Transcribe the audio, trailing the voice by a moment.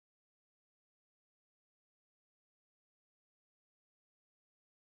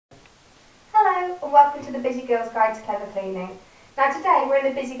and welcome to the Busy Girl's Guide to Clever Cleaning. Now today we're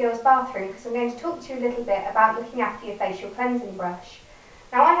in the Busy Girl's bathroom because I'm going to talk to you a little bit about looking after your facial cleansing brush.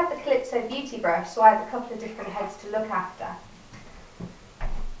 Now I have the Calypso Beauty brush, so I have a couple of different heads to look after.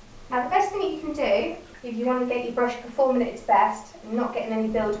 Now the best thing you can do if you want to get your brush performing at its best and not getting any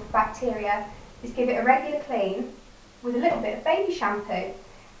build of bacteria is give it a regular clean with a little bit of baby shampoo.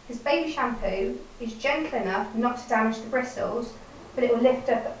 Because baby shampoo is gentle enough not to damage the bristles, but it will lift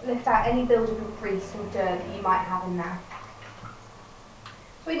out any buildup of grease and dirt that you might have in there.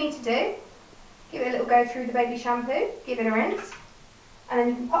 So what you need to do, give it a little go through the baby shampoo, give it a rinse, and then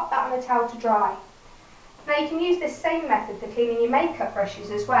you can pop that on a towel to dry. Now you can use this same method for cleaning your makeup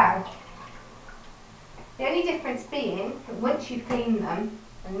brushes as well. The only difference being that once you've cleaned them,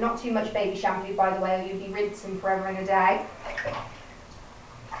 and not too much baby shampoo by the way, or you'll be rinsing forever and a day.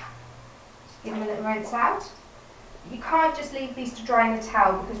 Just give them a little rinse out. You can't just leave these to dry in a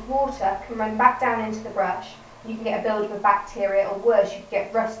towel because water can run back down into the brush and you can get a build-up of bacteria, or worse, you can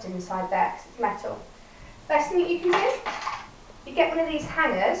get rust inside there because it's metal. Best thing that you can do, you get one of these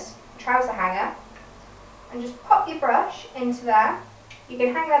hangers, trouser hanger, and just pop your brush into there. You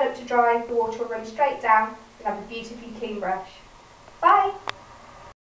can hang that up to dry, the water will run straight down and have a beautifully clean brush. Bye!